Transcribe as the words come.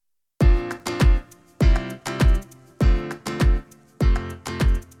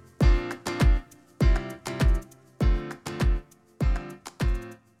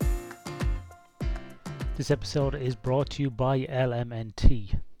This episode is brought to you by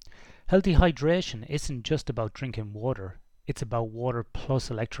LMNT. Healthy hydration isn't just about drinking water, it's about water plus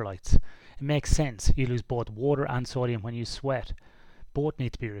electrolytes. It makes sense, you lose both water and sodium when you sweat. Both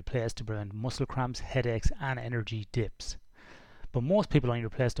need to be replaced to prevent muscle cramps, headaches and energy dips. But most people only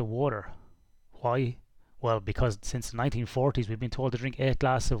replace the water. Why? Well, because since the 1940s we've been told to drink 8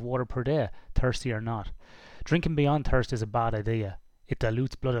 glasses of water per day, thirsty or not. Drinking beyond thirst is a bad idea. It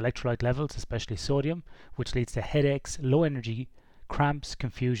dilutes blood electrolyte levels, especially sodium, which leads to headaches, low energy, cramps,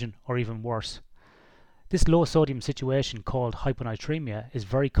 confusion, or even worse. This low sodium situation, called hyponatremia, is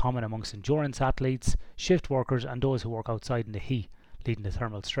very common amongst endurance athletes, shift workers, and those who work outside in the heat, leading to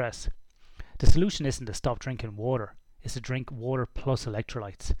thermal stress. The solution isn't to stop drinking water, it's to drink water plus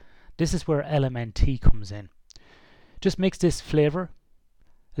electrolytes. This is where LMNT comes in. Just mix this flavour,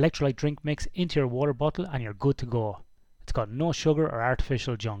 electrolyte drink mix into your water bottle and you're good to go. It's got no sugar or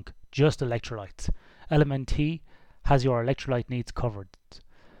artificial junk, just electrolytes. LMNT has your electrolyte needs covered.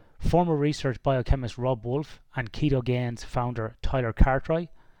 Former research biochemist Rob Wolf and Keto Gains founder Tyler Cartwright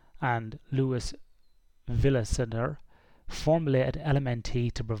and Louis Villasener formulated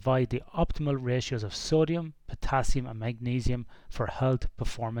LMNT to provide the optimal ratios of sodium, potassium and magnesium for health,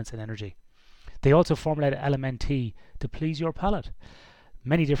 performance and energy. They also formulated LMNT to please your palate.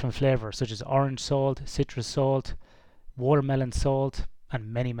 Many different flavours such as orange salt, citrus salt, watermelon salt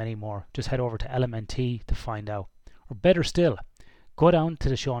and many more. Just head over to LMNT to find out. Or better still, go down to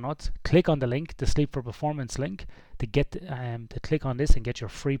the show notes, click on the link, the Sleep for Performance link, to get to click on this and get your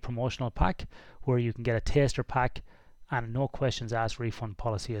free promotional pack where you can get a taster pack and no questions asked refund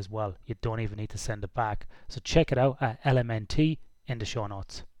policy as well. You don't even need to send it back. So check it out at LMNT in the show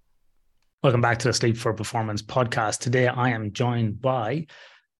notes. Welcome back to the Sleep for Performance podcast. Today I am joined by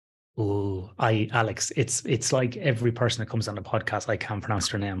Alex. It's like every person that comes on the podcast, I can't pronounce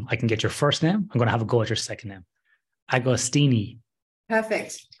their name. I can get your first name. I'm going to have a go at your second name. Agostini.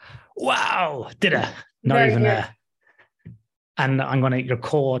 Perfect. Wow. Did I? Not Very even good. And I'm going to, your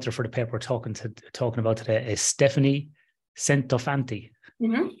co-author for the paper we're talking about today is Stephanie Centofanti.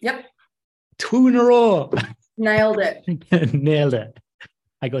 Yep. 2 in a row. Nailed it. Nailed it.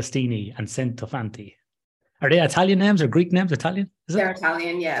 Agostini and Centofanti. Are they Italian names or Greek names? Italian? Is it? They're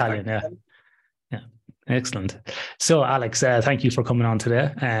Italian, yeah. Italian, yeah. Yeah. Excellent. So, Alex, thank you for coming on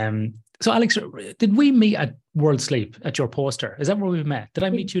today. So, Alex, did we meet at World Sleep at your poster? Is that where we met? Did I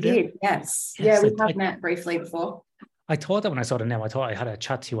meet you there? Yes. Yes, Yeah, we have met briefly before. I thought that when I saw the name, I thought I had a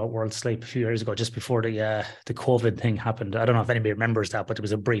chat to you at World Sleep a few years ago, just before the COVID thing happened. I don't know if anybody remembers that, but there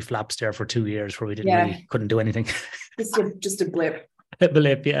was a brief lapse there for 2 years where we couldn't do anything. Just a blip. A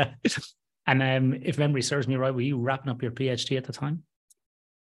blip, yeah. And if memory serves me right, were you wrapping up your PhD at the time?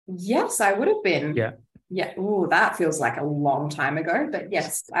 Yes, I would have been. Yeah. Yeah. Oh, that feels like a long time ago. But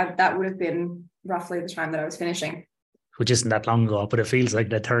yes, that would have been roughly the time that I was finishing. Which isn't that long ago, but it feels like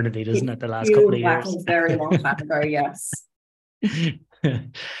an eternity, doesn't it? The last couple of years. A very long time ago, yes.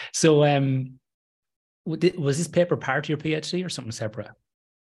 So, was this paper part of your PhD or something separate?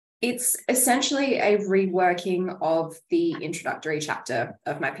 It's essentially a reworking of the introductory chapter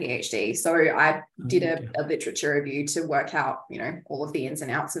of my PhD. So I did a literature review to work out, all of the ins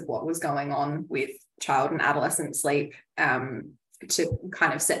and outs of what was going on with child and adolescent sleep, to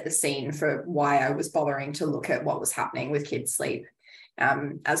kind of set the scene for why I was bothering to look at what was happening with kids' sleep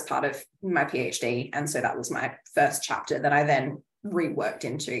as part of my PhD. And so that was my first chapter that I then reworked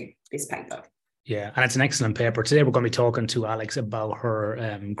into this paper. Yeah, and it's an excellent paper. Today we're going to be talking to Alex about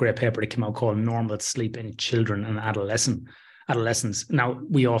her great paper that came out called Normal Sleep in Children and Adolescents. Now,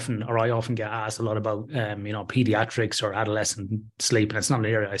 I often get asked a lot about, pediatrics or adolescent sleep, and it's not an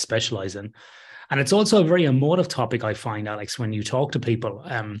area I specialize in. And it's also a very emotive topic, I find, Alex, when you talk to people.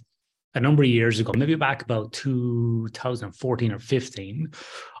 A number of years ago, maybe back about 2014 or 15,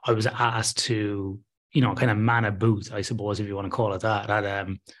 I was asked to, kind of man a booth, I suppose, if you want to call it that, at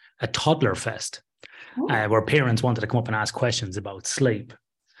a toddler fest, where parents wanted to come up and ask questions about sleep.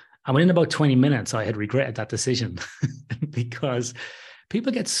 And within about 20 minutes, I had regretted that decision because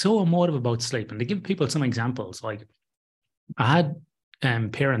people get so emotive about sleep. And to give people some examples, like I had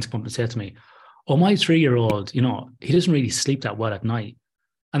parents come up and say to me, "Oh, my 3-year-old, he doesn't really sleep that well at night."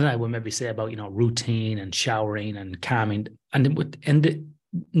 And then I would maybe say about, routine and showering and calming. And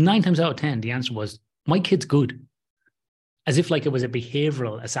 9 times out of 10, the answer was, "My kid's good." As if like it was a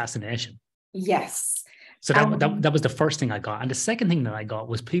behavioral assassination. Yes. So that was the first thing I got. And the second thing that I got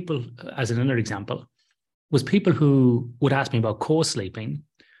was people, as another example, was people who would ask me about co-sleeping.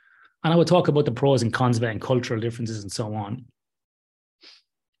 And I would talk about the pros and cons of it and cultural differences and so on.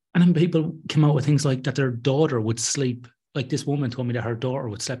 And then people came out with things like that their daughter would sleep, like this woman told me that her daughter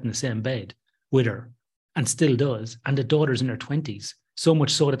would sleep in the same bed with her. and still does. And the daughter's in her 20s, so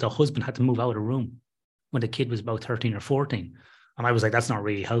much so that the husband had to move out of the room when the kid was about 13 or 14. And I was like, that's not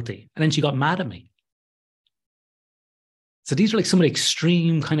really healthy. And then she got mad at me. So these are like some of the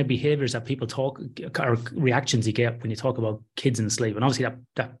extreme kind of behaviors that people talk, or reactions you get when you talk about kids in sleep. And obviously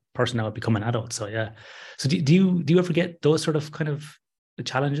that person now would become an adult. So yeah. So do you ever get those sort of kind of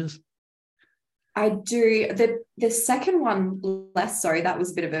challenges? I do. The second one less so. That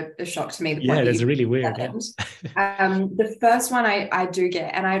was a bit of a shock to me. The Yeah, that's really weird. Yeah. The first one I do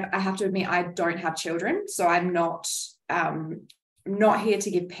get, and I have to admit I don't have children, so I'm not here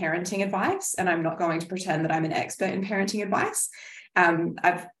to give parenting advice, and I'm not going to pretend that I'm an expert in parenting advice.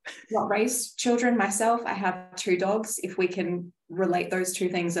 I've not raised children myself. I have 2 dogs, if we can relate those 2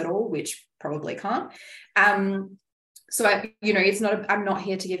 things at all, which probably can't. So I'm not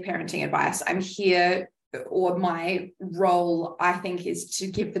here to give parenting advice. I'm here, or my role, I think, is to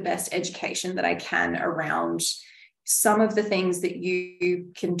give the best education that I can around some of the things that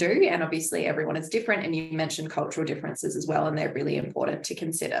you can do. And obviously everyone is different. And you mentioned cultural differences as well, and they're really important to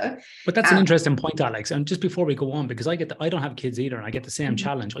consider. But that's an interesting point, Alex. And just before we go on, because I don't have kids either, and I get the same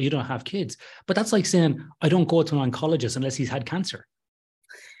challenge. Oh, you don't have kids. But that's like saying, I don't go to an oncologist unless he's had cancer.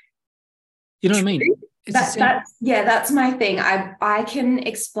 You know what I mean? That's my thing. I can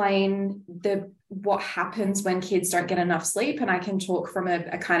explain what happens when kids don't get enough sleep, and I can talk from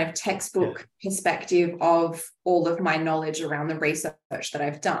a kind of textbook perspective of all of my knowledge around the research that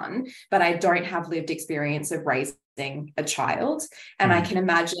I've done, but I don't have lived experience of raising a child. And I can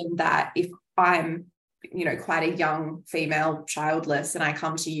imagine that if I'm quite a young female childless, and I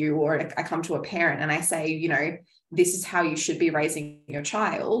come to you, or I come to a parent and I say, this is how you should be raising your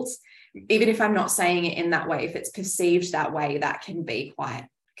child, even if I'm not saying it in that way, if it's perceived that way, that can be quite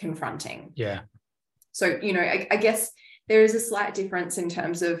confronting. Yeah. So, I guess there is a slight difference in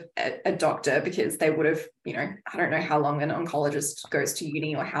terms of a doctor, because they would have, I don't know how long an oncologist goes to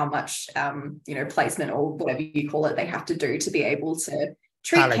uni, or how much, placement or whatever you call it, they have to do to be able to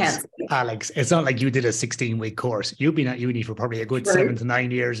treat cancer. Alex, it's not like you did a 16-week course. You've been at uni for probably a good 7 to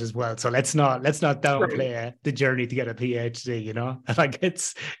 9 years as well. So let's not downplay the journey to get a PhD. Like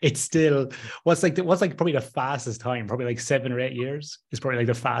it's still what's like probably the fastest time, probably like 7 or 8 years is probably like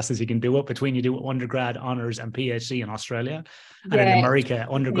the fastest you can do it, between you do undergrad, honors, and PhD in Australia, and in America,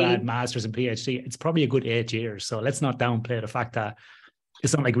 undergrad, masters, and PhD. It's probably a good 8 years. So let's not downplay the fact that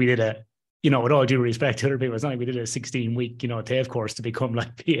it's not like we did with all due respect to other people, it's not like we did a 16-week, TAFE course to become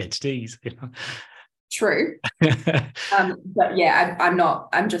like PhDs, True. But yeah,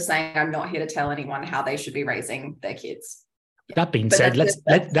 I'm just saying, I'm not here to tell anyone how they should be raising their kids. Yeah. That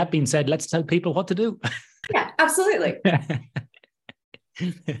being said, let's tell people what to do. Yeah, absolutely.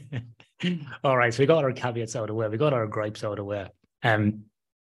 All right. So we got our caveats out of the way. We got our gripes out of the way.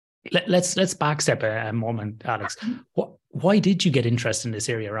 Let's backstep a moment, Alex. Why did you get interested in this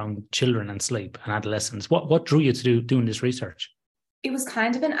area around children and sleep and adolescence? What drew you to doing this research? It was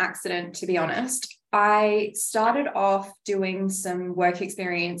kind of an accident, to be honest. I started off doing some work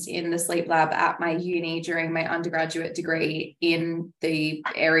experience in the sleep lab at my uni during my undergraduate degree in the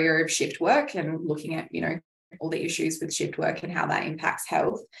area of shift work, and looking at, all the issues with shift work and how that impacts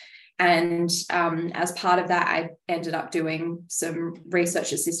health. And as part of that, I ended up doing some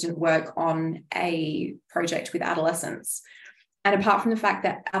research assistant work on a project with adolescents. And apart from the fact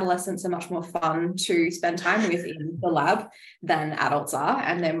that adolescents are much more fun to spend time with in the lab than adults are,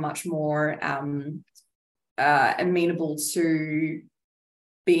 and they're much more amenable to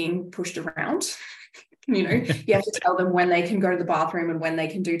being pushed around. You have to tell them when they can go to the bathroom and when they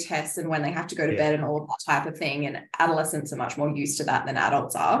can do tests and when they have to go to bed and all of that type of thing. And adolescents are much more used to that than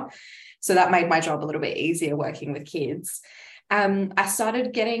adults are. So that made my job a little bit easier working with kids. I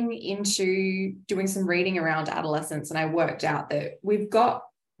started getting into doing some reading around adolescence, and I worked out that we've got,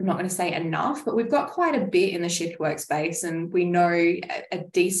 I'm not going to say enough, but we've got quite a bit in the shift workspace, and we know a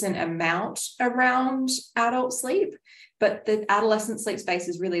decent amount around adult sleep. But the adolescent sleep space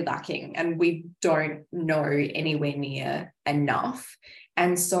is really lacking, and we don't know anywhere near enough.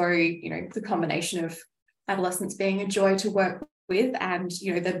 And so, the combination of adolescents being a joy to work with, and,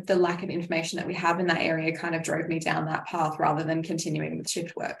 the lack of information that we have in that area kind of drove me down that path rather than continuing with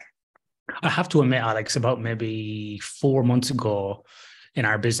shift work. I have to admit, Alex, about maybe 4 months ago in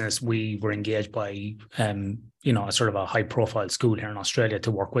our business, we were engaged by, a sort of a high profile school here in Australia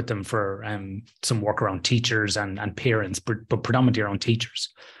to work with them for some work around teachers and parents, but predominantly around teachers.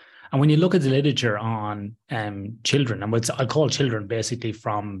 And when you look at the literature on children, and I'll call children basically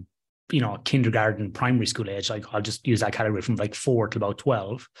from, kindergarten, primary school age, like I'll just use that category from like 4 to about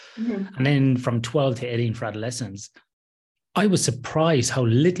 12. Mm-hmm. And then from 12 to 18 for adolescents, I was surprised how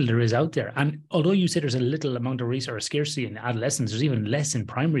little there is out there. And although you say there's a little amount of research or scarcity in adolescents, there's even less in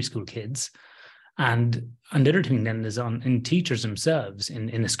primary school kids. And the other thing then is on in teachers themselves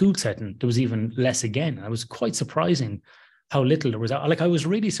in a school setting, there was even less again. And it was quite surprising how little there was out. Like I was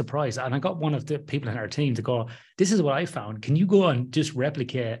really surprised. And I got one of the people in our team to go, this is what I found. Can you go and just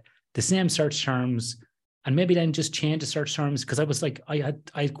replicate the same search terms and maybe then just change the search terms? Because I was like,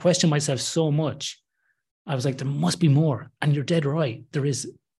 I questioned myself so much. I was like, there must be more. And you're dead right. There is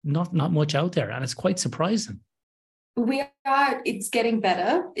not much out there. And it's quite surprising. It's getting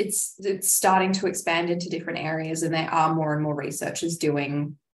better. It's starting to expand into different areas, and there are more and more researchers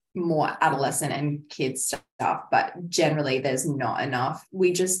doing more adolescent and kids stuff, but generally there's not enough.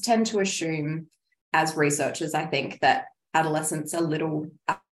 We just tend to assume as researchers, I think, that adolescents are little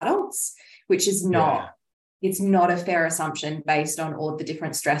adults, which is not, it's not a fair assumption based on all of the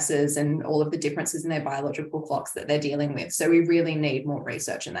different stresses and all of the differences in their biological clocks that they're dealing with. So we really need more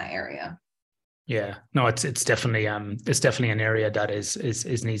research in that area. Yeah, no, it's definitely an area that is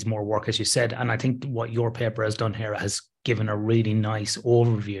needs more work, as you said. And I think what your paper has done here has given a really nice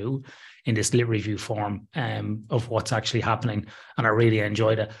overview in this lit review form of what's actually happening. And I really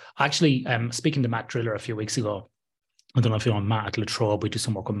enjoyed it. Actually, speaking to Matt Driller a few weeks ago, I don't know if you know Matt at La Trobe. We do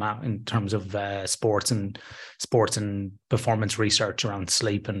some work with Matt in terms of sports and performance research around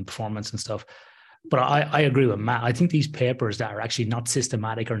sleep and performance and stuff. But I agree with Matt. I think these papers that are actually not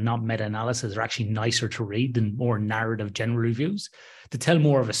systematic or not meta-analysis are actually nicer to read than more narrative general reviews. To tell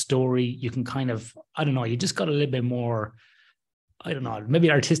more of a story, you can kind of, I don't know, you just got a little bit more, I don't know, maybe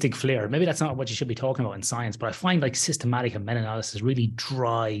artistic flair. Maybe that's not what you should be talking about in science, but I find like systematic and meta-analysis really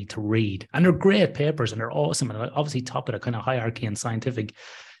dry to read. And they're great papers and they're awesome. And obviously top of the kind of hierarchy and scientific,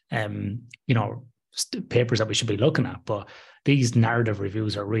 papers that we should be looking at. But these narrative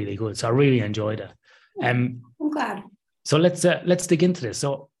reviews are really good. So I really enjoyed it. I'm glad. So let's dig into this.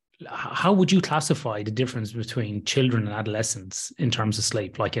 So how would you classify the difference between children and adolescents in terms of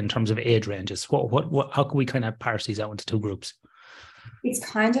sleep, like in terms of age ranges? How can we kind of parse these out into two groups? It's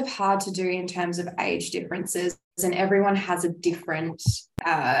kind of hard to do in terms of age differences, and everyone has a different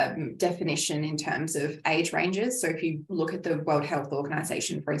definition in terms of age ranges. So if you look at the World Health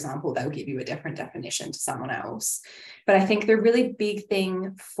Organization, for example, they'll give you a different definition to someone else. But I think the really big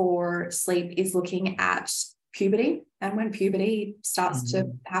thing for sleep is looking at puberty and when puberty starts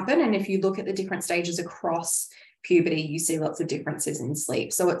to happen. And if you look at the different stages across puberty, you see lots of differences in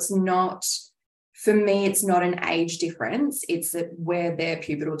sleep. So it's not, for me, it's not an age difference. It's where their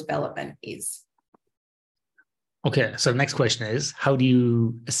pubertal development is. Okay, so the next question is, how do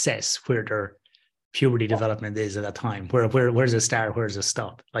you assess where their puberty development is at that time? Where does it start? Where does it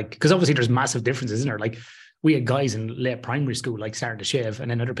stop? Like, because obviously there's massive differences, isn't there? Like we had guys in late primary school like starting to shave, and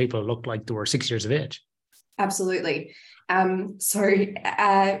then other people looked like they were 6 years of age. Absolutely.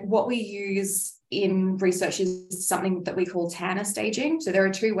 What we use in research is something that we call Tanner staging. So there are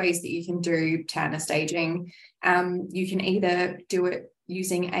two ways that you can do Tanner staging. You can either do it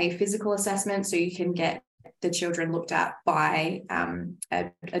using a physical assessment, so you can get the children looked at by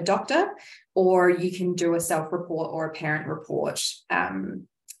a doctor, or you can do a self-report or a parent report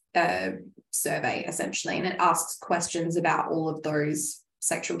survey, essentially, and it asks questions about all of those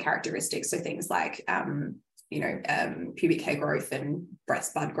sexual characteristics. So things like, pubic hair growth and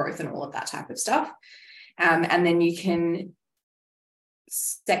breast bud growth and all of that type of stuff. And then you can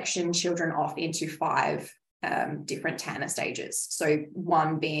section children off into 5 different Tanner stages. So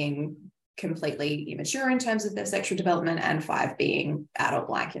 1 being completely immature in terms of their sexual development, and 5 being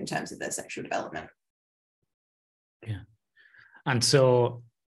adult-like in terms of their sexual development. Yeah. And so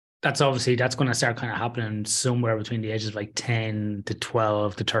that's going to start kind of happening somewhere between the ages of like 10 to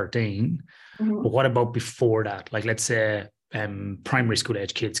 12 to 13. Mm-hmm. But what about before that? Like, let's say primary school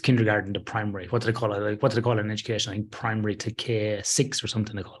age kids, kindergarten to primary. What do they call it? Like, what do they call it in education? I think primary to K6 or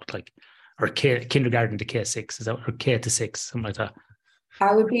something they call it, like, or kindergarten to K6, is that, or K to 6, something like that.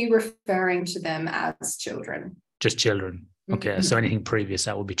 I would be referring to them as children. Just children. Okay, mm-hmm. So anything previous,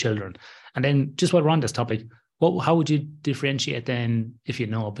 that would be children. And then just while we're on this topic, how would you differentiate then, if you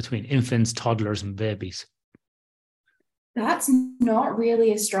know, between infants, toddlers, and babies? That's not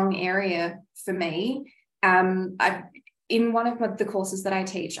really a strong area for me. In one of the courses that I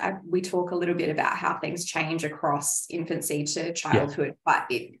teach, we talk a little bit about how things change across infancy to childhood, but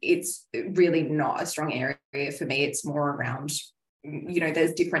it's really not a strong area for me. It's more around,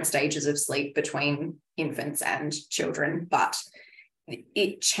 there's different stages of sleep between infants and children, but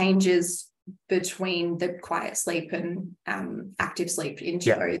it changes between the quiet sleep and active sleep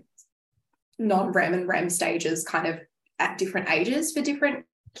into those non-REM and REM stages kind of at different ages for different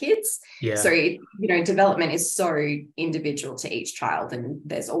kids. Yeah. So, development is so individual to each child, and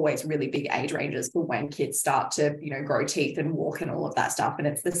there's always really big age ranges for when kids start to, grow teeth and walk and all of that stuff. And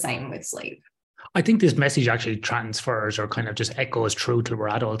it's the same with sleep. I think this message actually transfers or kind of just echoes through till we're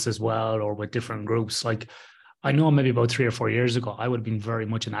adults as well, or with different groups. Like, I know maybe about 3 or 4 years ago, I would have been very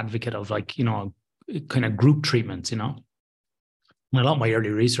much an advocate of kind of group treatments, And a lot of my early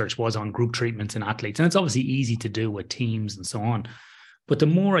research was on group treatments in athletes. And it's obviously easy to do with teams and so on. But the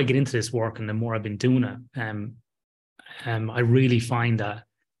more I get into this work and the more I've been doing it, I really find that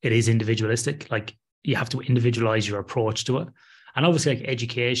it is individualistic. Like, you have to individualize your approach to it. And obviously, like,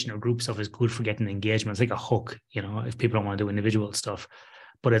 education or group stuff is good for getting engagement. It's like a hook, if people don't want to do individual stuff.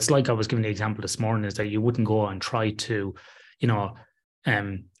 But it's like I was giving the example this morning, is that you wouldn't go and try to,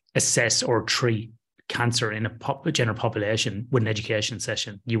 assess or treat cancer in a general population with an education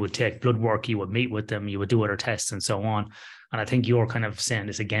session. You would take blood work, you would meet with them, you would do other tests and so on. And I think you're kind of saying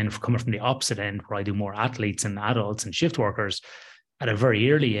this again, coming from the opposite end, where I do more athletes and adults and shift workers. At a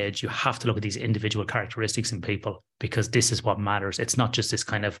very early age, you have to look at these individual characteristics in people, because this is what matters. It's not just this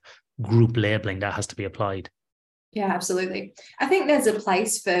kind of group labeling that has to be applied. Yeah, absolutely. I think there's a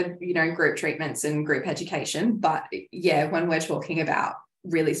place for, group treatments and group education. But yeah, when we're talking about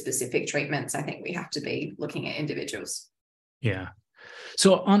really specific treatments, I think we have to be looking at individuals. Yeah.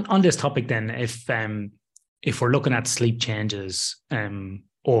 So on this topic then, if we're looking at sleep changes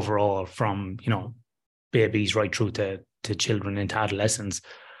overall from, babies right through to children into adolescence,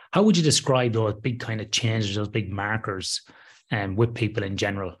 how would you describe those big kind of changes, those big markers with people in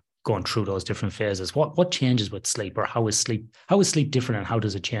general going through those different phases? What changes with sleep, or how is sleep different, and how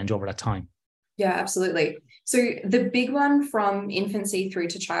does it change over that time? Yeah, absolutely. So the big one from infancy through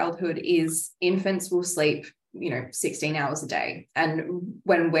to childhood is infants will sleep, 16 hours a day. And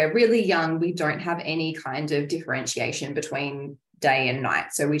when we're really young, we don't have any kind of differentiation between day and night.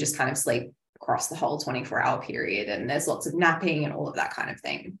 So we just kind of sleep across the whole 24-hour period, and there's lots of napping and all of that kind of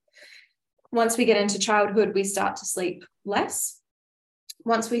thing. Once we get into childhood, we start to sleep less.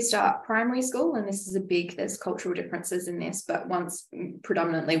 Once we start primary school, and this is there's cultural differences in this, but once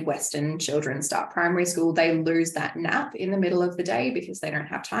predominantly Western children start primary school, they lose that nap in the middle of the day because they don't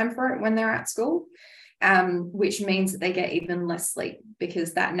have time for it when they're at school, which means that they get even less sleep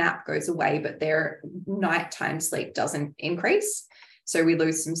because that nap goes away, but their nighttime sleep doesn't increase. So we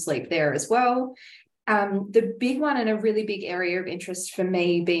lose some sleep there as well. The big one, and a really big area of interest for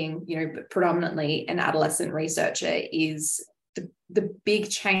me being, predominantly an adolescent researcher, is the big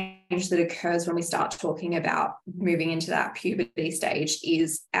change that occurs when we start talking about moving into that puberty stage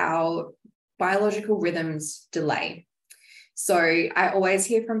is our biological rhythms delay. So I always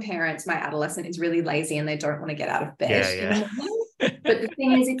hear from parents, my adolescent is really lazy and they don't want to get out of bed. Yeah. But the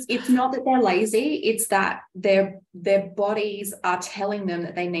thing is, it's not that they're lazy, it's that their bodies are telling them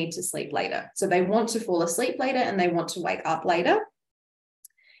that they need to sleep later. So they want to fall asleep later and they want to wake up later.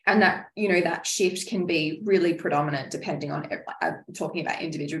 And that, that shift can be really predominant depending on, I'm talking about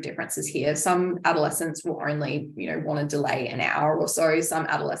individual differences here. Some adolescents will only, want to delay an hour or so. Some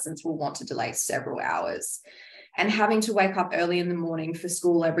adolescents will want to delay several hours. And having to wake up early in the morning for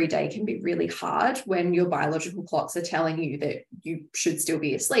school every day can be really hard when your biological clocks are telling you that you should still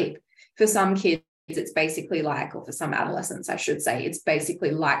be asleep. For some kids, it's basically like, or for some adolescents, I should say, it's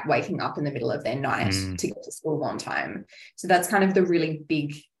basically like waking up in the middle of their night to get to school on time. So that's kind of the really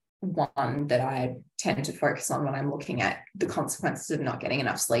big one that I tend to focus on when I'm looking at the consequences of not getting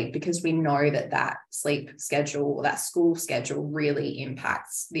enough sleep, because we know that sleep schedule or that school schedule really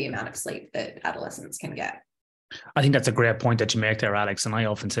impacts the amount of sleep that adolescents can get. I think that's a great point that you make there, Alex. And I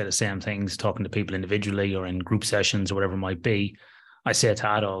often say the same things talking to people individually or in group sessions or whatever it might be. I say to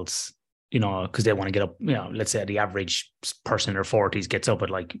adults, because they want to get up, let's say the average person in their 40s gets up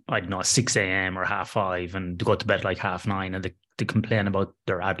at 6 a.m. or 5:30 and to go to bed 9:30, and they complain about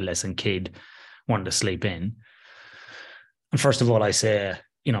their adolescent kid wanting to sleep in. And first of all, I say,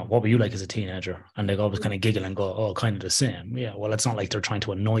 what were you like as a teenager? And they always kind of giggle and go, oh, kind of the same. Yeah, well, it's not like they're trying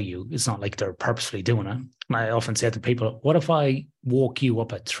to annoy you. It's not like they're purposefully doing it. And I often say to people, what if I woke you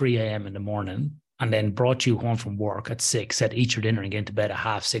up at 3 a.m. in the morning and then brought you home from work at 6, said eat your dinner and get into bed at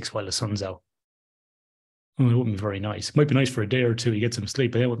 6:30 while the sun's out? It wouldn't be very nice. It might be nice for a day or two, you get some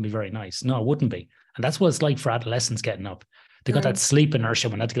sleep, but it wouldn't be very nice. No, it wouldn't be. And that's what it's like for adolescents getting up. They got that sleep inertia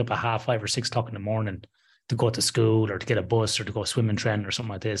when they have to get up at 5:30 or 6 o'clock in the morning to go to school or to get a bus or to go swimming training or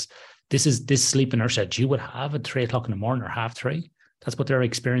something like this. This is this sleep inertia that you would have at 3 o'clock in the morning or 3:30. That's what they're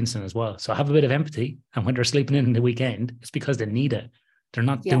experiencing as well. So have a bit of empathy. And when they're sleeping in the weekend, it's because they need it. They're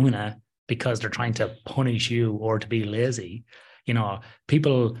not doing it because they're trying to punish you or to be lazy.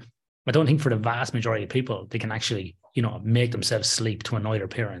 People, I don't think for the vast majority of people, they can actually make themselves sleep to annoy their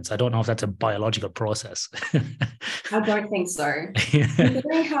parents. I don't know if that's a biological process. I don't think so.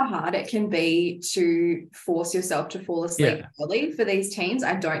 Considering how hard it can be to force yourself to fall asleep early for these teens,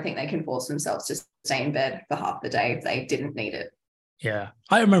 I don't think they can force themselves to stay in bed for half the day if they didn't need it. Yeah.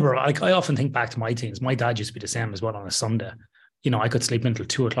 I remember, I often think back to my teens. My dad used to be the same as well on a Sunday. I could sleep until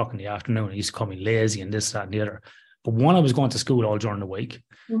 2:00 in the afternoon. He used to call me lazy and this, that, and the other. But one, I was going to school all during the week.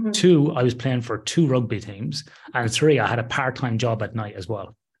 Mm-hmm. Two, I was playing for 2 rugby teams. And 3, I had a part-time job at night as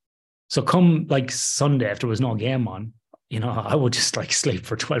well. So come like Sunday, if there was no game on, I would just like sleep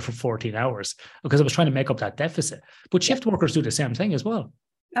for 12 or 14 hours because I was trying to make up that deficit. But shift workers do the same thing as well.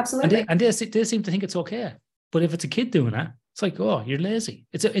 Absolutely. And they seem to think it's okay. But if it's a kid doing it, it's like, oh, you're lazy.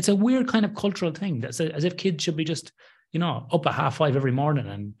 It's a weird kind of cultural thing. That's as if kids should be just, up at 5:30 every morning,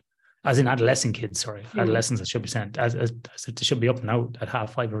 and as in adolescent kids, sorry, adolescents, I should be saying, as if they should be up and out at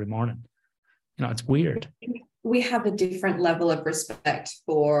 5:30 every morning. It's weird. We have a different level of respect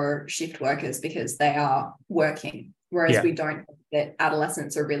for shift workers because they are working, whereas we don't think that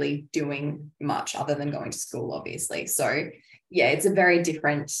adolescents are really doing much other than going to school, obviously. So, yeah, it's a very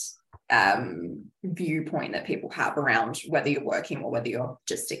different viewpoint that people have around whether you're working or whether you're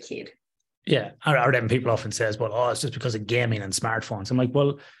just a kid. Yeah, or then people often say, well, oh, it's just because of gaming and smartphones. I'm like,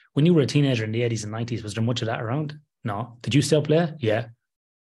 well, when you were a teenager in the 80s and 90s, was there much of that around? No. Did you still play? Yeah.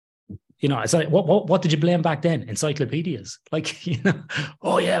 It's like, what did you blame back then? Encyclopedias. Like,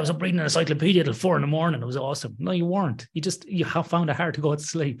 oh yeah, I was up reading an encyclopedia till 4 a.m. It was awesome. No, you weren't. You found it hard to go to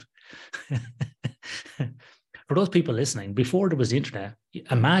sleep. For those people listening, before there was the internet,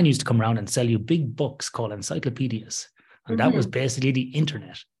 a man used to come around and sell you big books called encyclopedias. And that was basically the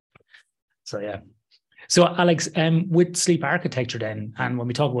internet. So, yeah. So, Alex, with sleep architecture then, and when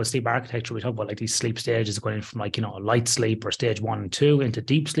we talk about sleep architecture, we talk about like these sleep stages going from like, light sleep or stage 1 and 2 into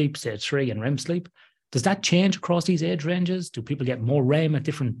deep sleep, stage 3 and REM sleep. Does that change across these age ranges? Do people get more REM at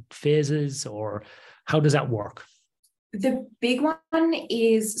different phases, or how does that work? The big one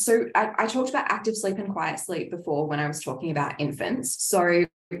is, so I talked about active sleep and quiet sleep before when I was talking about infants. So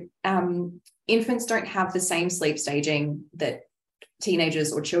infants don't have the same sleep staging that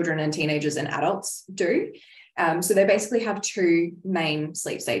teenagers or children and teenagers and adults do. So they basically have 2 main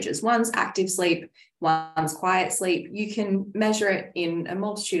sleep stages. One's active sleep, one's quiet sleep. You can measure it in a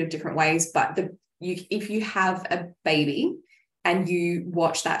multitude of different ways, but if you have a baby and you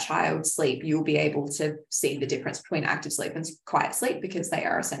watch that child sleep, you'll be able to see the difference between active sleep and quiet sleep because they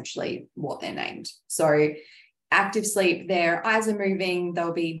are essentially what they're named. So active sleep, their eyes are moving,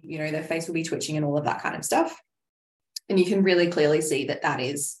 they'll be, their face will be twitching and all of that kind of stuff. And you can really clearly see that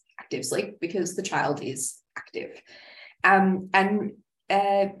is active sleep because the child is active.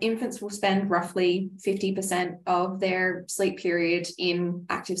 Infants will spend roughly 50% of their sleep period in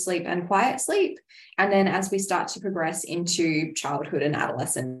active sleep and quiet sleep. And then as we start to progress into childhood and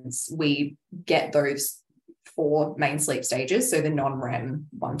adolescence, we get those 4 main sleep stages. So the non-REM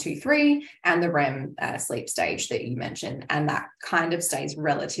 1, 2, 3, and the REM sleep stage that you mentioned. And that kind of stays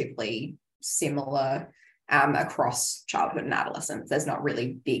relatively similar across childhood and adolescence. There's not really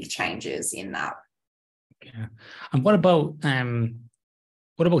big changes in that. Yeah. And what about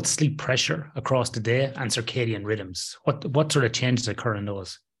sleep pressure across the day and circadian rhythms? What sort of changes occur in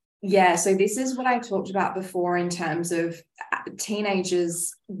those? Yeah, so this is what I talked about before in terms of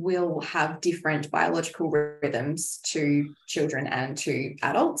teenagers will have different biological rhythms to children and to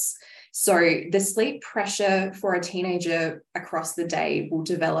adults. So the sleep pressure for a teenager across the day will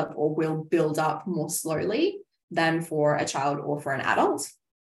develop or will build up more slowly than for a child or for an adult,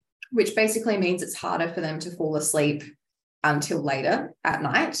 which basically means it's harder for them to fall asleep until later at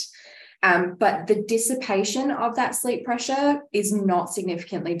night. But the dissipation of that sleep pressure is not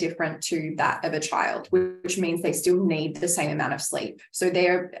significantly different to that of a child, which means they still need the same amount of sleep. So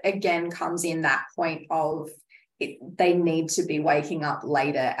there again comes in that point of they need to be waking up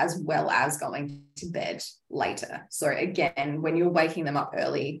later as well as going to bed later. So again, when you're waking them up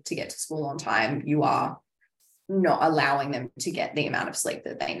early to get to school on time, you are not allowing them to get the amount of sleep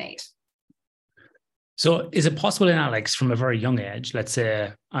that they need. So is it possible in Alex from a very young age, let's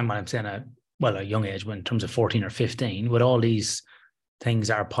say, I'm saying a young age when in terms of 14 or 15, with all these things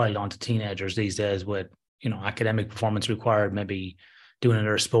are piled onto teenagers these days with, academic performance required, maybe doing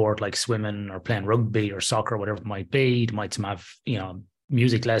another sport like swimming or playing rugby or soccer, whatever it might be. They might have,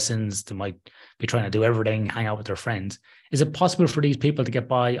 music lessons. They might be trying to do everything, hang out with their friends. Is it possible for these people to get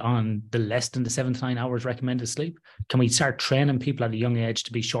by on the less than the 7 to 9 hours recommended sleep? Can we start training people at a young age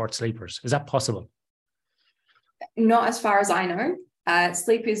to be short sleepers? Is that possible? Not as far as I know.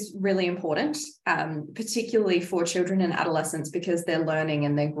 Sleep is really important, particularly for children and adolescents, because they're learning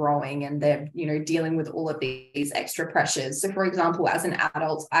and they're growing and they're, dealing with all of these extra pressures. So, for example, as an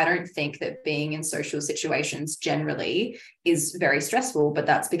adult, I don't think that being in social situations generally is very stressful, but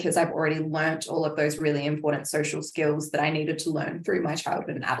that's because I've already learnt all of those really important social skills that I needed to learn through my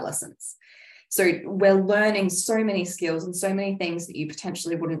childhood and adolescence. So we're learning so many skills and so many things that you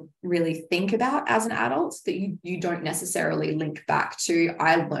potentially wouldn't really think about as an adult that you don't necessarily link back to.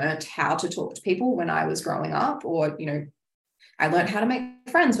 I learned how to talk to people when I was growing up, or, I learned how to make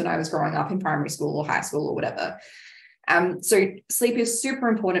friends when I was growing up in primary school or high school or whatever. So sleep is super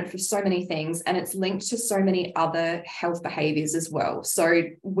important for so many things, and it's linked to so many other health behaviors as well. So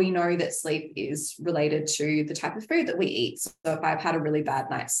we know that sleep is related to the type of food that we eat. So if I've had a really bad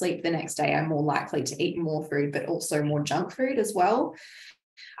night's sleep, the next day I'm more likely to eat more food, but also more junk food as well.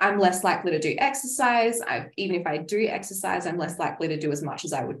 I'm less likely to do exercise. Even if I do exercise, I'm less likely to do as much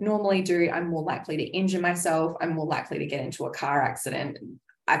as I would normally do. I'm more likely to injure myself. I'm more likely to get into a car accident.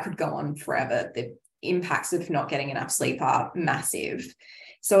 I could go on forever. The impacts of not getting enough sleep are massive.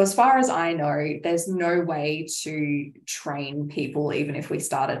 So as far as I know, there's no way to train people, even if we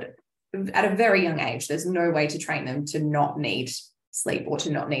started at a very young age, there's no way to train them to not need sleep or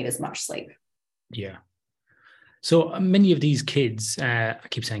to not need as much sleep. Yeah. So many of these kids, I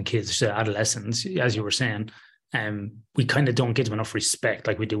keep saying kids, adolescents, as you were saying, we kind of don't give them enough respect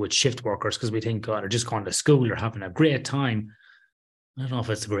like we do with shift workers, because we think, God, they're just going to school, they're having a great time. I don't know if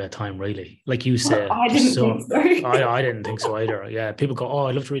it's a great time, really. Like you said, I didn't think so. I didn't think so either. Yeah, people go, "Oh,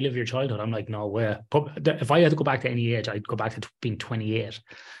 I'd love to relive your childhood." I'm like, no way. If I had to go back to any age, I'd go back to being 28.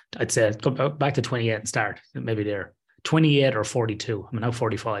 I'd say go back to 28 and start. Maybe there, 28 or 42. I'm now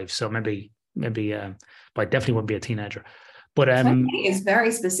 45, so maybe, but I definitely wouldn't be a teenager. But 28 is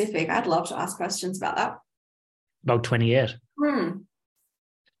very specific. I'd love to ask questions about that. About 28.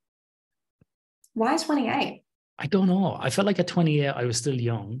 Why 28? I don't know. I felt like at 28, I was still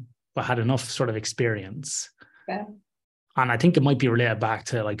young, but had enough sort of experience. Okay. And I think it might be related back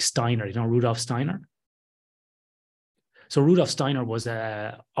to like Steiner, Rudolf Steiner. So Rudolf Steiner was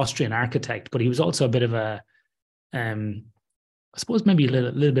an Austrian architect, but he was also a bit of a, I suppose maybe a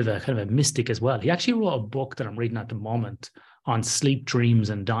little bit of a kind of a mystic as well. He actually wrote a book that I'm reading at the moment on sleep, dreams,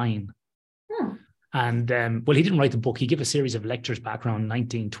 and dying. And he didn't write the book. He gave a series of lectures back around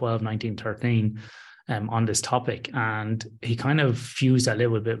 1912, 1913. On this topic, and he kind of fused a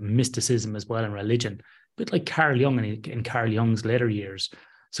little bit of mysticism as well and religion, a bit like Carl Jung in Carl Jung's later years,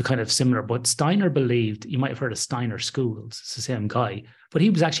 so kind of similar. But Steiner believed, you might have heard of Steiner schools, it's the same guy, but he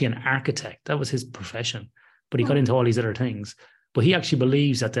was actually an architect. That was his profession, but he got into all these other things. But he actually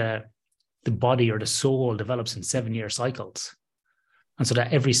believes that the body or the soul develops in 7-year cycles, and so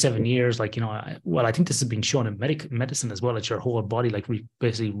that every 7 years, like, I think this has been shown in medicine as well, that your whole body, like,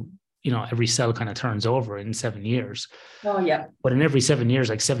 basically, every cell kind of turns over in 7 years. Oh, yeah. But in every 7 years,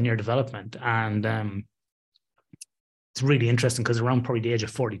 like 7-year development. And it's really interesting because around probably the age of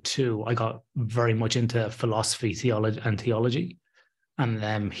 42, I got very much into philosophy, theology.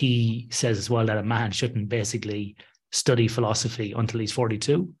 And he says as well that a man shouldn't basically study philosophy until he's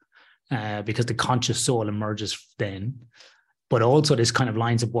 42, because the conscious soul emerges then. But also this kind of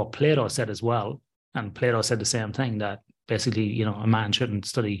lines up what Plato said as well. And Plato said the same thing, that basically, a man shouldn't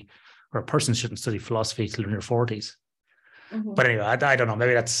study, or a person shouldn't study philosophy till in their 40s. Mm-hmm. But anyway, I don't know.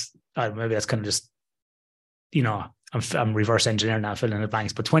 Maybe that's kind of just, I'm reverse engineering now, filling in the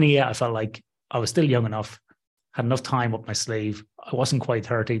blanks. But 28, I felt like I was still young enough, had enough time up my sleeve. I wasn't quite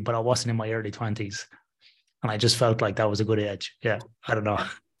 30, but I wasn't in my early 20s. And I just felt like that was a good age. Yeah, I don't know.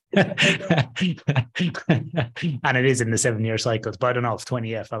 And it is in the 7-year cycles, but I don't know if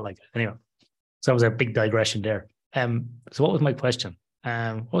 28 I felt like it. Anyway, so that was a big digression there. So what was my question?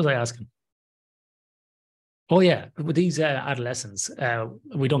 What was I asking? Oh yeah, with these adolescents,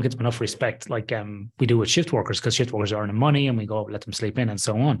 we don't give them enough respect like we do with shift workers, because shift workers are earning money and we go let them sleep in and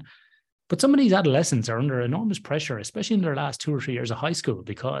so on. But some of these adolescents are under enormous pressure, especially in their last 2 or 3 years of high school,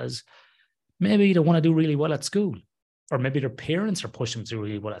 because maybe they want to do really well at school, or maybe their parents are pushing them to do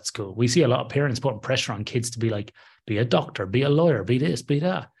really well at school. We see a lot of parents putting pressure on kids to be like, be a doctor, be a lawyer, be this, be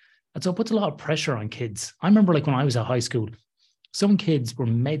that. And so it puts a lot of pressure on kids. I remember like when I was at high school, some kids were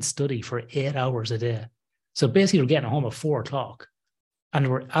made study for 8 hours a day. So basically they're getting home at 4 o'clock and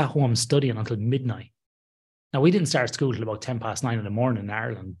we're at home studying until midnight. Now we didn't start school till about 9:10 in the morning in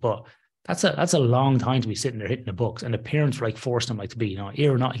Ireland, but that's a long time to be sitting there hitting the books. And the parents were like forcing them like to be,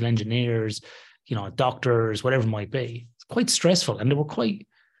 aeronautical engineers, doctors, whatever it might be. It's quite stressful. And they were quite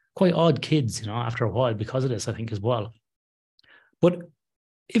odd kids, after a while because of this, I think as well. But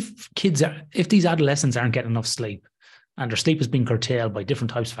if these adolescents aren't getting enough sleep, and their sleep is being curtailed by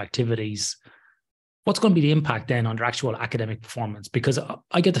different types of activities, what's going to be the impact then on their actual academic performance? Because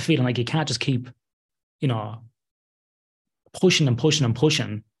I get the feeling like you can't just keep, pushing and pushing and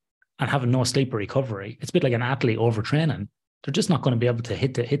pushing and having no sleep or recovery. It's a bit like an athlete overtraining. They're just not going to be able to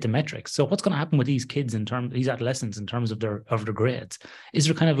hit the metrics. So what's going to happen with these kids these adolescents in terms of their grades? Is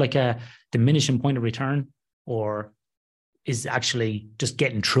there kind of like a diminishing point of return, or is actually just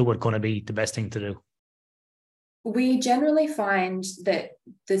getting through it going to be the best thing to do? We generally find that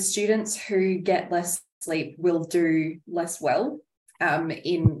the students who get less sleep will do less well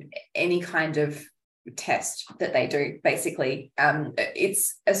in any kind of test that they do, basically.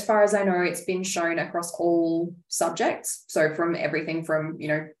 It's, as far as I know, it's been shown across all subjects. So from everything from,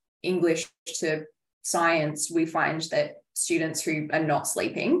 English to science, we find that students who are not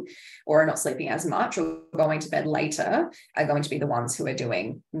sleeping or are not sleeping as much or going to bed later are going to be the ones who are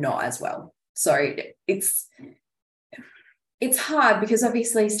doing not as well. So it's hard because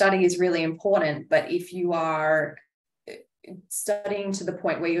obviously study is really important, but if you are studying to the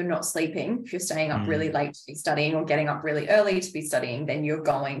point where you're not sleeping, if you're staying up really late to be studying or getting up really early to be studying, then you're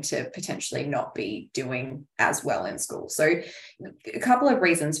going to potentially not be doing as well in school. So a couple of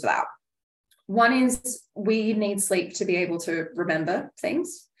reasons for that. One is we need sleep to be able to remember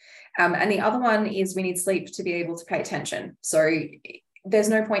things. And the other one is we need sleep to be able to pay attention. So there's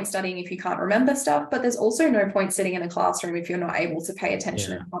no point studying if you can't remember stuff, but there's also no point sitting in a classroom if you're not able to pay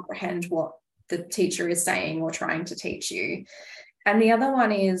attention and comprehend what the teacher is saying or trying to teach you. And the other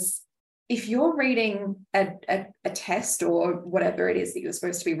one is, if you're reading a test or whatever it is that you're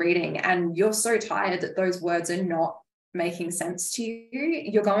supposed to be reading, and you're so tired that those words are not making sense to you,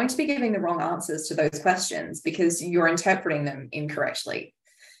 you're going to be giving the wrong answers to those questions because you're interpreting them incorrectly.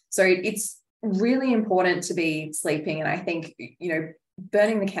 So it's really important to be sleeping. And I think,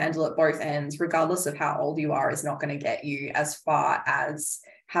 burning the candle at both ends, regardless of how old you are, is not going to get you as far as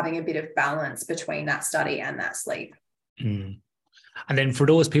having a bit of balance between that study and that sleep. And then for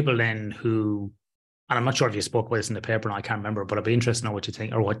those people then who, and I'm not sure if you spoke about this in the paper, and I can't remember, but I'd be interested to know what you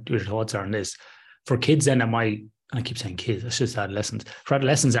think or what your thoughts are on this. For kids then that might, and I keep saying kids, it's just adolescents, for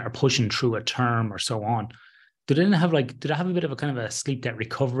adolescents that are pushing through a term or so on, do they have a bit of a kind of a sleep debt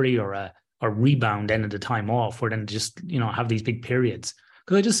recovery or a rebound end of the time off, or then just, have these big periods?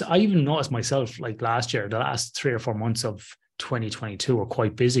 Because I even noticed myself, like last year, the last 3 or 4 months of 2022 were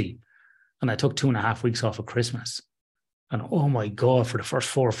quite busy. And I took 2.5 weeks off of Christmas. And oh my God, for the first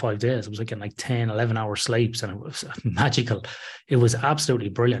 4 or 5 days, I was getting like 10, 11 hour sleeps, and it was magical. It was absolutely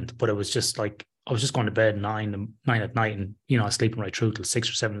brilliant. But it was just like, I was just going to bed 9 at night and, sleeping right through till 6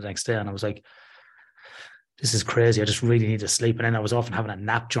 or 7 the next day. And I was like, this is crazy. I just really need to sleep. And then I was often having a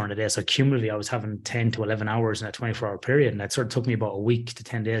nap during the day. So cumulatively, I was having 10 to 11 hours in a 24-hour period. And it sort of took me about a week to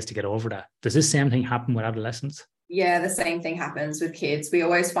 10 days to get over that. Does this same thing happen with adolescents? Yeah, the same thing happens with kids. We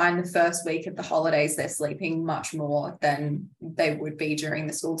always find the first week of the holidays, they're sleeping much more than they would be during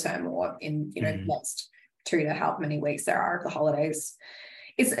the school term or in, the last 2 to how many weeks there are of the holidays.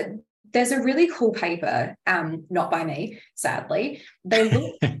 There's a really cool paper, not by me, sadly. They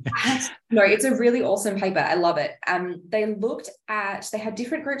looked at, no, it's a really awesome paper. I love it. They had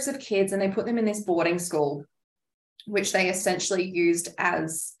different groups of kids and they put them in this boarding school, which they essentially used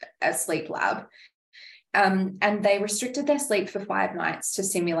as a sleep lab. And they restricted their sleep for 5 nights to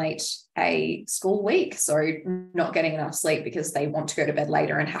simulate a school week. So not getting enough sleep because they want to go to bed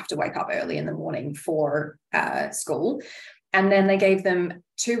later and have to wake up early in the morning for school. And then they gave them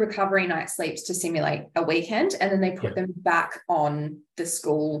 2 recovery night sleeps to simulate a weekend. And then they put them back on the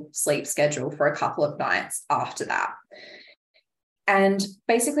school sleep schedule for a couple of nights after that. And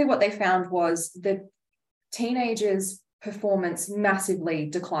basically what they found was the teenagers' performance massively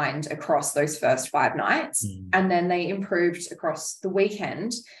declined across those first 5 nights. And then they improved across the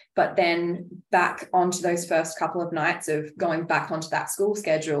weekend, but then back onto those first couple of nights of going back onto that school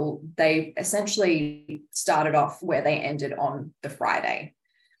schedule, they essentially started off where they ended on the Friday.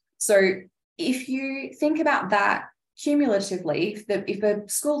 So if you think about that cumulatively, if a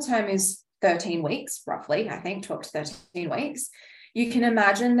school term is 13 weeks, roughly, I think 12 to 13 weeks, you can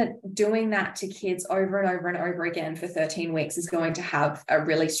imagine that doing that to kids over and over and over again for 13 weeks is going to have a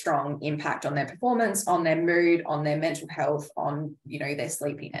really strong impact on their performance, on their mood, on their mental health, on, their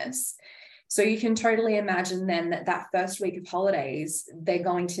sleepiness. So you can totally imagine then that first week of holidays, they're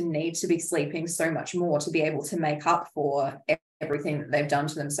going to need to be sleeping so much more to be able to make up for everything that they've done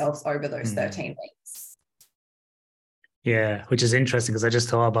to themselves over those 13 weeks. Yeah, which is interesting because I just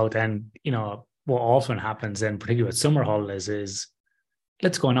thought about then, what often happens then, particularly with summer holidays, is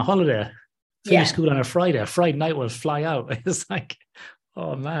let's go on a holiday, finish school on a Friday night will fly out. It's like,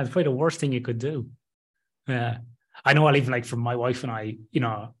 oh man, it's probably the worst thing you could do. Yeah. I know I'll even like from my wife and I, you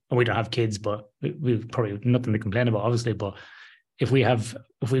know, we don't have kids, but we've probably nothing to complain about, obviously. But if we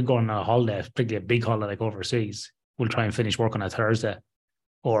go on a holiday, particularly a big holiday like overseas, we'll try and finish work on a Thursday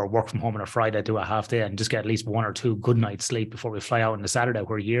or work from home on a Friday, do a half day and just get at least 1 or 2 good nights sleep before we fly out on the Saturday,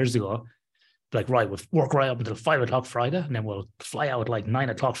 where years ago, like, right, we'll work right up until 5 o'clock Friday and then we'll fly out at like 9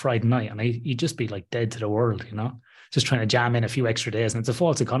 o'clock Friday night. And you'd just be like dead to the world, you know, just trying to jam in a few extra days. And it's a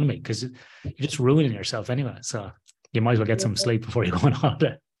false economy because you're just ruining yourself anyway. So you might as well get some sleep before you go on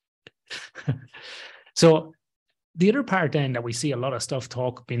holiday. So the other part then that we see a lot of stuff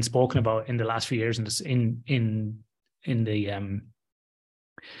being spoken about in the last few years in the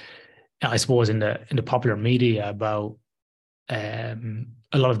I suppose in the popular media about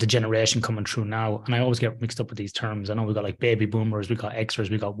a lot of the generation coming through now, and I always get mixed up with these terms. I know we've got like baby boomers, we've got Xers,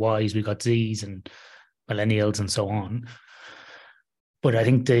 we've got Ys, we've got Zs and millennials and so on. But I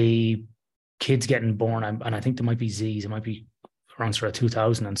think the kids getting born, and I think there might be Zs, it might be around sort of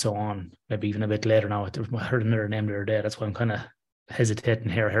 2000 and so on, maybe even a bit later now. I heard another name the other day. That's why I'm kind of hesitating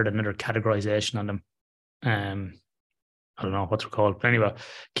here. I heard another categorization on them. I don't know what they're called. But anyway,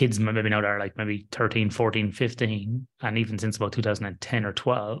 kids maybe now they're like maybe 13, 14, 15. And even since about 2010 or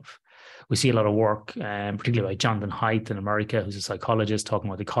 12, we see a lot of work, particularly by Jonathan Haidt in America, who's a psychologist, talking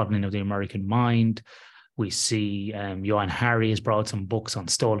about the coddling of the American mind. We see Johann Hari has brought some books on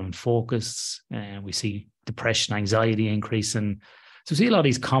stolen focus. We see depression, anxiety increasing. So we see a lot of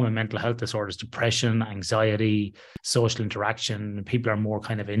these common mental health disorders: depression, anxiety, social interaction. People are more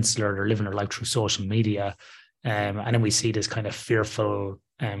kind of insular. They're living their life through social media. And then we see this kind of fearful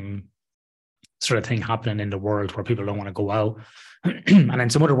sort of thing happening in the world where people don't want to go out. And then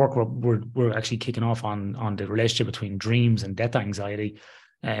some other work we're actually kicking off on the relationship between dreams and death anxiety.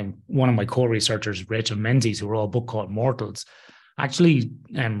 One of my co-researchers, Rachel Menzies, who wrote a book called Mortals, actually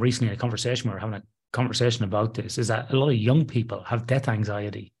recently in a conversation, we were having a conversation about this, is that a lot of young people have death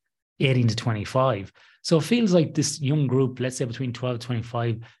anxiety, 18 to 25. So it feels like this young group, let's say between 12 and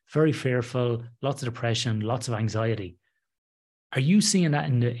 25, very fearful, lots of depression, lots of anxiety. Are you seeing that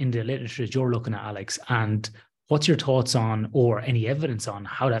in the literature that you're looking at, Alex? And what's your thoughts on, or any evidence on,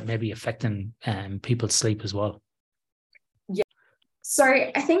 how that may be affecting people's sleep as well? Yeah. So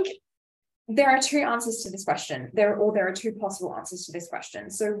I think there are two answers to this question. There are two possible answers to this question.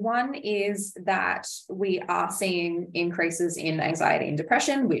 So one is that we are seeing increases in anxiety and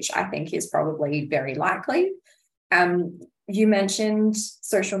depression, which I think is probably very likely. You mentioned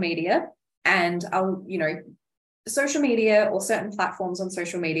social media, and social media or certain platforms on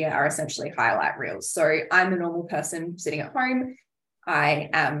social media are essentially highlight reels. So I'm a normal person sitting at home. I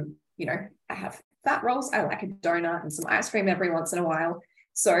have fat rolls. I like a donut and some ice cream every once in a while.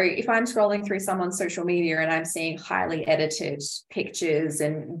 So if I'm scrolling through someone's social media and I'm seeing highly edited pictures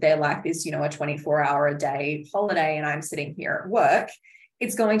and their life is, a 24-hour-a-day holiday, and I'm sitting here at work,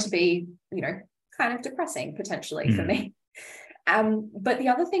 it's going to be, kind of depressing potentially for me. But the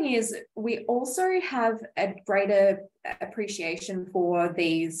other thing is we also have a greater appreciation for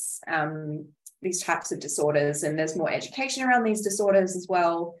these types of disorders, and there's more education around these disorders as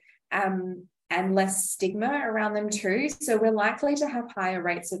well. And less stigma around them too. So we're likely to have higher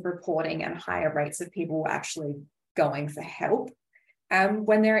rates of reporting and higher rates of people actually going for help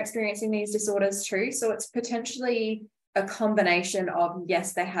when they're experiencing these disorders too. So it's potentially a combination of,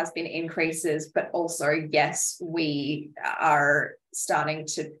 yes, there has been increases, but also, yes, we are starting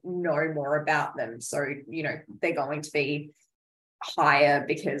to know more about them. So, they're going to be higher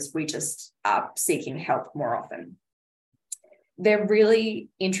because we just are seeking help more often. They're really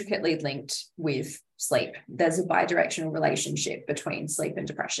intricately linked with sleep. There's a bidirectional relationship between sleep and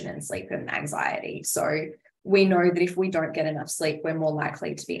depression and sleep and anxiety. So we know that if we don't get enough sleep, we're more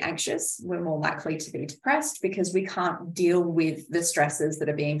likely to be anxious. We're more likely to be depressed because we can't deal with the stresses that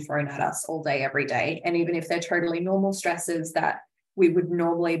are being thrown at us all day, every day. And even if they're totally normal stresses that we would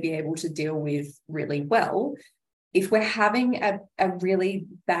normally be able to deal with really well, if we're having a really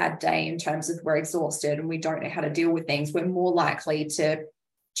bad day in terms of we're exhausted and we don't know how to deal with things, we're more likely to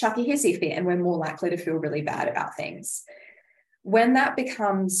chuck a hissy fit and we're more likely to feel really bad about things. When that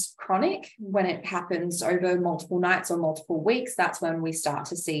becomes chronic, when it happens over multiple nights or multiple weeks, that's when we start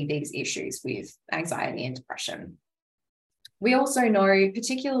to see these issues with anxiety and depression. We also know,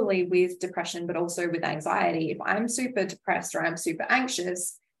 particularly with depression, but also with anxiety, if I'm super depressed or I'm super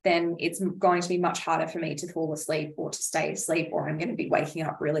anxious, then it's going to be much harder for me to fall asleep or to stay asleep, or I'm going to be waking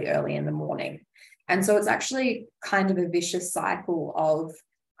up really early in the morning. And so it's actually kind of a vicious cycle of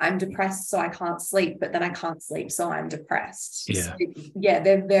I'm depressed, so I can't sleep, but then I can't sleep, so I'm depressed. Yeah. So, yeah,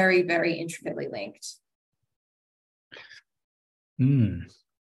 they're very, very intricately linked.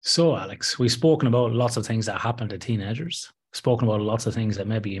 So, Alex, we've spoken about lots of things that happen to teenagers, spoken about lots of things that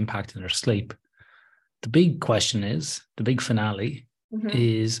may be impacting their sleep. The big question is, the big finale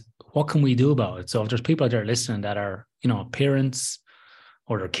is, what can we do about it? So if there's people out there listening that are, parents,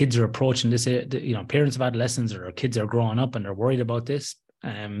 or their kids are approaching this, parents of adolescents, or their kids are growing up and they're worried about this,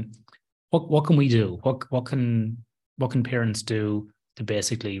 what can we do? What can parents do to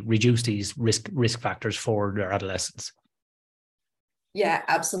basically reduce these risk factors for their adolescents? Yeah,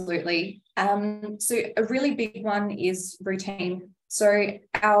 absolutely. So a really big one is routine. So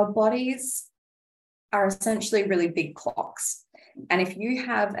our bodies are essentially really big clocks. And if you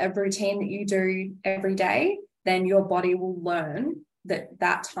have a routine that you do every day, then your body will learn that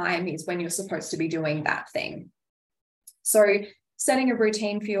that time is when you're supposed to be doing that thing. So setting a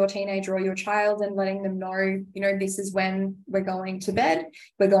routine for your teenager or your child and letting them know, this is when we're going to bed.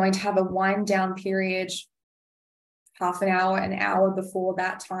 We're going to have a wind down period half an hour before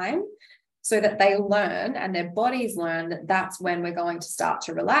that time, so that they learn and their bodies learn that that's when we're going to start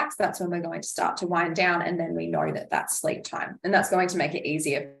to relax. That's when we're going to start to wind down. And then we know that that's sleep time. And that's going to make it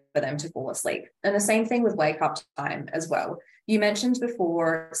easier for them to fall asleep. And the same thing with wake up time as well. You mentioned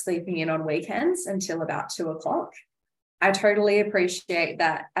before sleeping in on weekends until about 2:00. I totally appreciate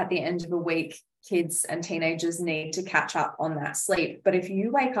that at the end of a week, kids and teenagers need to catch up on that sleep. But if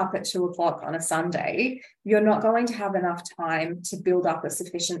you wake up at 2:00 on a Sunday, you're not going to have enough time to build up a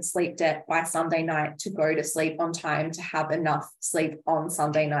sufficient sleep debt by Sunday night to go to sleep on time, to have enough sleep on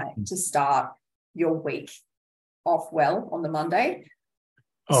Sunday night to start your week off well on the Monday.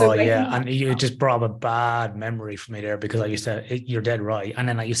 Oh, yeah. And you just brought up a bad memory for me there, because you're dead right. And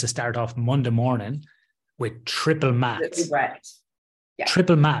then I used to start off Monday morning with triple maths. Right. Yeah.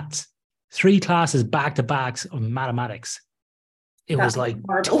 Triple maths. 3 classes back to backs of mathematics. Was like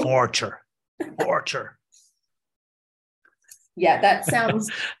horrible. Torture. Yeah, that sounds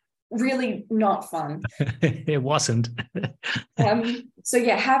really not fun. It wasn't. So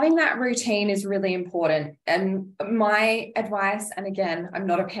yeah, having that routine is really important. And my advice, and again, I'm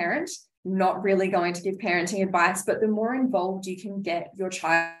not a parent, not really going to give parenting advice, but the more involved you can get your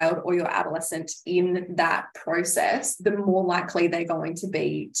child or your adolescent in that process, the more likely they're going to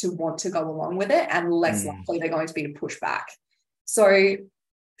be to want to go along with it, and less likely they're going to be to push back. So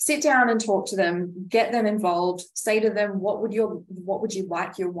sit down and talk to them, get them involved, say to them, what would you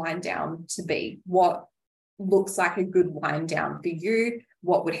like your wind down to be? What looks like a good wind down for you?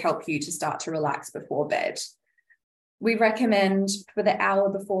 What would help you to start to relax before bed? We recommend for the hour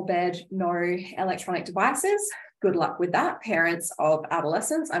before bed, no electronic devices. Good luck with that, parents of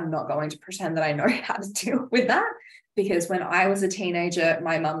adolescents. I'm not going to pretend that I know how to deal with that, because when I was a teenager,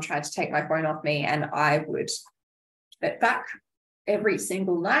 my mum tried to take my phone off me and I would get back every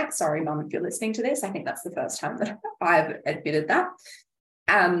single night. Sorry, mum, if you're listening to this. I think that's the first time that I've admitted that.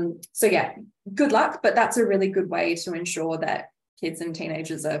 So yeah, good luck, but that's a really good way to ensure that kids and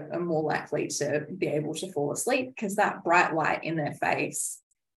teenagers are more likely to be able to fall asleep, because that bright light in their face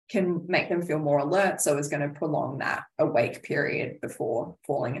can make them feel more alert. So it's going to prolong that awake period before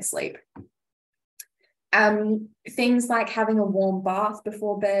falling asleep. Things like having a warm bath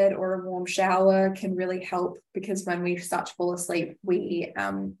before bed or a warm shower can really help, because when we start to fall asleep, we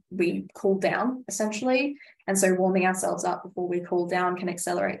cool down essentially. And so warming ourselves up before we cool down can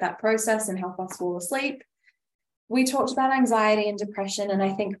accelerate that process and help us fall asleep. We talked about anxiety and depression, and I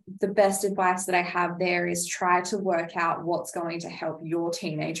think the best advice that I have there is try to work out what's going to help your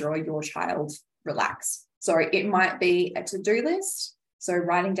teenager or your child relax. So it might be a to-do list. So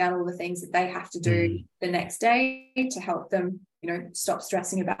writing down all the things that they have to do the next day to help them, stop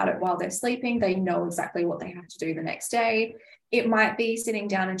stressing about it while they're sleeping. They know exactly what they have to do the next day. It might be sitting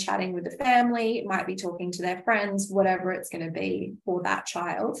down and chatting with the family. It might be talking to their friends, whatever it's going to be for that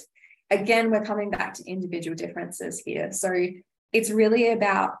child. Again, we're coming back to individual differences here. So it's really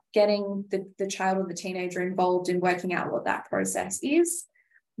about getting the child or the teenager involved in working out what that process is,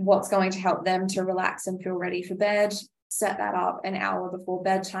 what's going to help them to relax and feel ready for bed. Set that up an hour before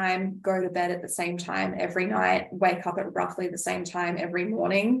bedtime, go to bed at the same time every night, wake up at roughly the same time every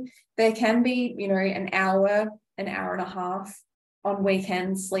morning. There can be, an hour and a half on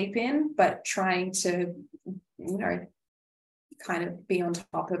weekends sleep in, but trying to, kind of be on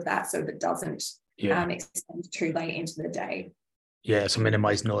top of that so that it doesn't extend too late into the day. Yeah, so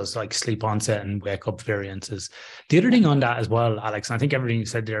minimizing those like sleep onset and wake up variances. The other thing on that as well, Alex, and I think everything you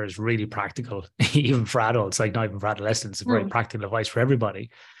said there is really practical, even for adults, like not even for adolescents, it's very practical advice for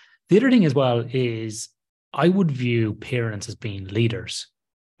everybody. The other thing as well is I would view parents as being leaders.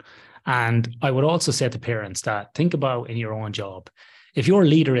 And I would also say to parents that think about in your own job, If your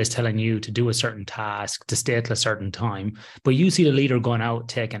leader is telling you to do a certain task, to stay till a certain time, but you see the leader going out,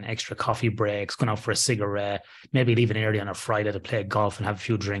 taking extra coffee breaks, going out for a cigarette, maybe leaving early on a Friday to play golf and have a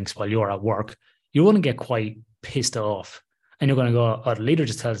few drinks while you're at work, you're going to get quite pissed off. And you're going to go, oh, the leader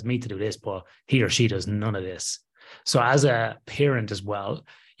just tells me to do this, but he or she does none of this. So as a parent as well,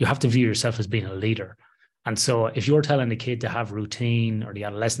 you have to view yourself as being a leader. And so if you're telling the kid to have routine or the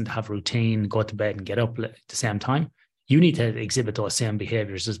adolescent to have routine, go to bed and get up at the same time, you need to exhibit those same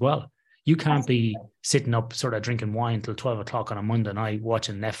behaviors as well. You can't be sitting up sort of drinking wine till 12 o'clock on a Monday night,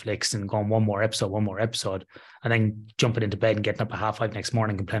 watching Netflix and going one more episode, and then jumping into bed and getting up at 5:30 next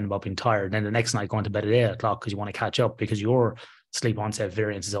morning complaining about being tired. And then the next night going to bed at 8 o'clock because you want to catch up because your sleep onset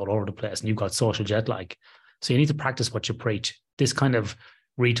variance is all over the place and you've got social jet lag. So you need to practice what you preach. This kind of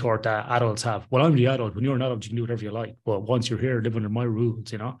retort that adults have, well, I'm the adult. When you're an adult, you can do whatever you like. Well, once you're here, live under my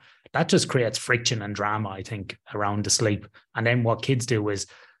rules, that just creates friction and drama, I think, around the sleep. And then what kids do is,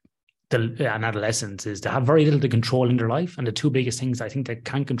 and adolescents, is to have very little to control in their life. And the two biggest things I think they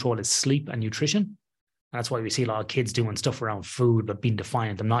can control is sleep and nutrition. And that's why we see a lot of kids doing stuff around food, but being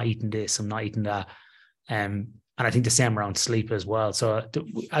defiant. I'm not eating this, I'm not eating that. And I think the same around sleep as well. So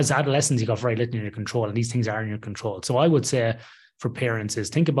as adolescents, you got very little in your control, and these things are in your control. So I would say for parents is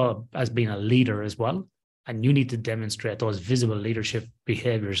think about as being a leader as well. And you need to demonstrate those visible leadership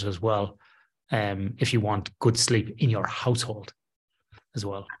behaviors as well, if you want good sleep in your household as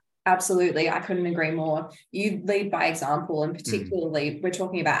well. Absolutely. I couldn't agree more. You lead by example, and particularly we're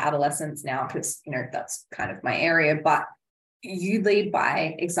talking about adolescence now because, that's kind of my area, but you lead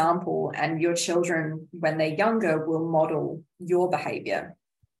by example, and your children, when they're younger, will model your behavior.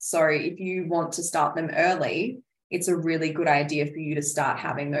 So if you want to start them early, it's a really good idea for you to start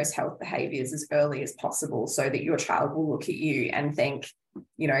having those health behaviors as early as possible so that your child will look at you and think,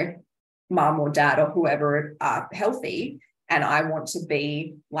 mom or dad or whoever are healthy, and I want to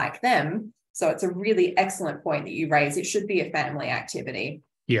be like them. So it's a really excellent point that you raise. It should be a family activity.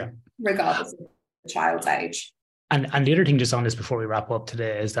 Yeah. Regardless of the child's age. And the other thing just on this before we wrap up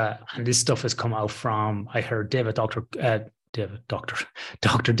today is that, and this stuff has come out from, I heard Dr.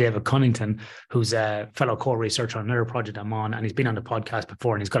 David Cunnington, who's a fellow co-researcher on another project I'm on, and he's been on the podcast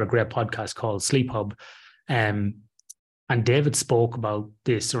before, and he's got a great podcast called Sleep Hub. And David spoke about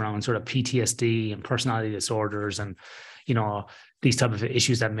this around sort of PTSD and personality disorders and, these type of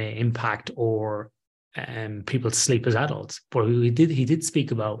issues that may impact or people's sleep as adults. But he did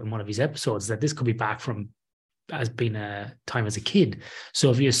speak about in one of his episodes that this could be back from as being a time as a kid.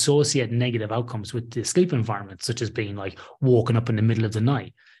 So if you associate negative outcomes with the sleep environment, such as being like woken up in the middle of the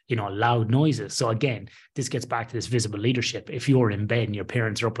night, loud noises. So again, this gets back to this visible leadership. If you're in bed and your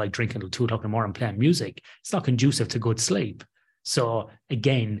parents are up like drinking till 2 o'clock in the morning playing music, it's not conducive to good sleep. So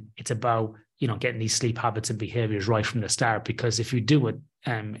again, it's about, getting these sleep habits and behaviors right from the start, because if you do it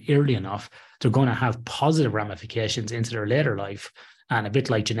early enough, they're going to have positive ramifications into their later life. And a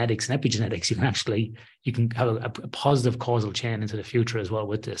bit like genetics and epigenetics, you can have a positive causal chain into the future as well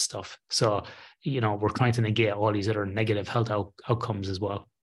with this stuff. So, we're trying to negate all these other negative health outcomes as well.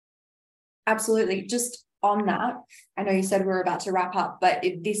 Absolutely. Just on that, I know you said we're about to wrap up, but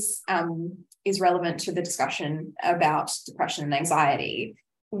if this is relevant to the discussion about depression and anxiety,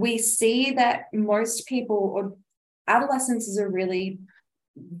 we see that most people, or adolescence is a really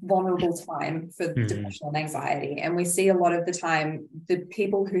vulnerable time for depression and anxiety. And we see a lot of the time the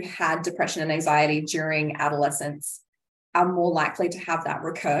people who had depression and anxiety during adolescence are more likely to have that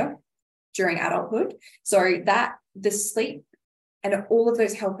recur during adulthood. So that the sleep and all of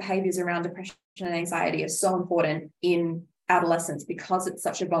those health behaviors around depression and anxiety are so important in adolescence because it's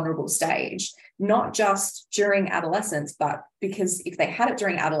such a vulnerable stage, not just during adolescence, but because if they had it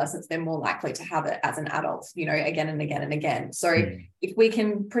during adolescence, they're more likely to have it as an adult, again and again and again. So if we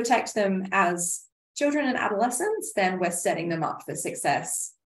can protect them as children and adolescents, then we're setting them up for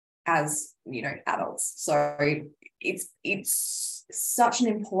success as, adults. So it's such an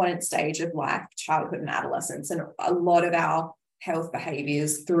important stage of life, childhood and adolescence. And a lot of our health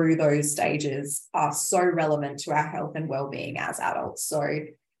behaviors through those stages are so relevant to our health and well-being as adults. So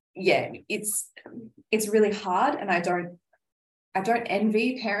yeah, it's really hard, and I don't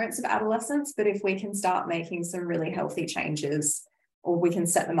envy parents of adolescents, but if we can start making some really healthy changes, or we can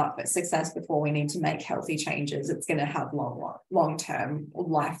set them up for success before we need to make healthy changes, it's going to have long-term or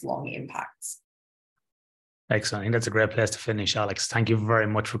lifelong impacts. Excellent. I think that's a great place to finish, Alex. Thank you very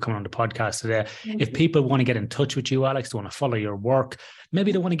much for coming on the podcast today. If people want to get in touch with you, Alex, they want to follow your work,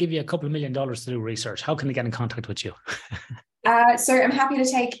 maybe they want to give you a couple of $1 million to do research, how can they get in contact with you? So I'm happy to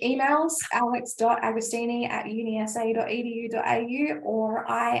take emails, alex.agostini@unisa.edu.au, or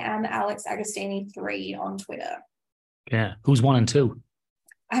I am Alex Agostini 3 on Twitter. Yeah. Who's 1 and 2?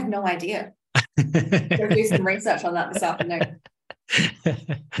 I have no idea. Go do some research on that this afternoon.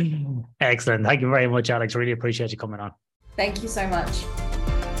 Excellent. Thank you very much, Alex. Really appreciate you coming on. Thank you so much.